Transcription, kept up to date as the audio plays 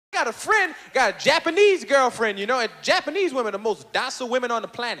got a friend, got a Japanese girlfriend, you know, and Japanese women are the most docile women on the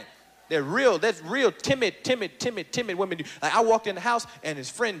planet. That's real timid women. Like, I walked in the house, and his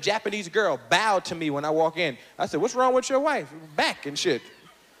friend, Japanese girl, bowed to me when I walk in. I said, what's wrong with your wife? Back and shit.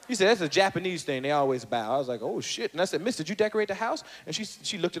 He said, that's a Japanese thing. They always bow. I was like, oh, shit. And I said, miss, did you decorate the house? And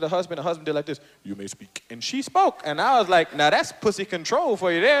she looked at her husband. Her husband did like this. You may speak. And she spoke. And I was like, now that's pussy control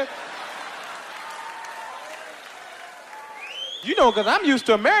for you there. You know, because I'm used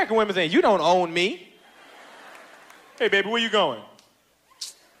to American women saying, you don't own me. Hey, baby, where you going?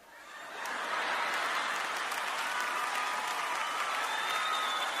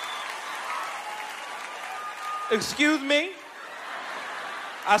 Excuse me?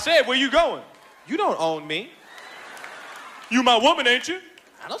 I said, where you going? You don't own me. You my woman, ain't you?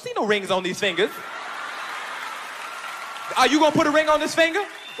 I don't see no rings on these fingers. Are you gonna put a ring on this finger?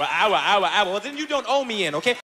 Well, well, then you don't own me in, okay?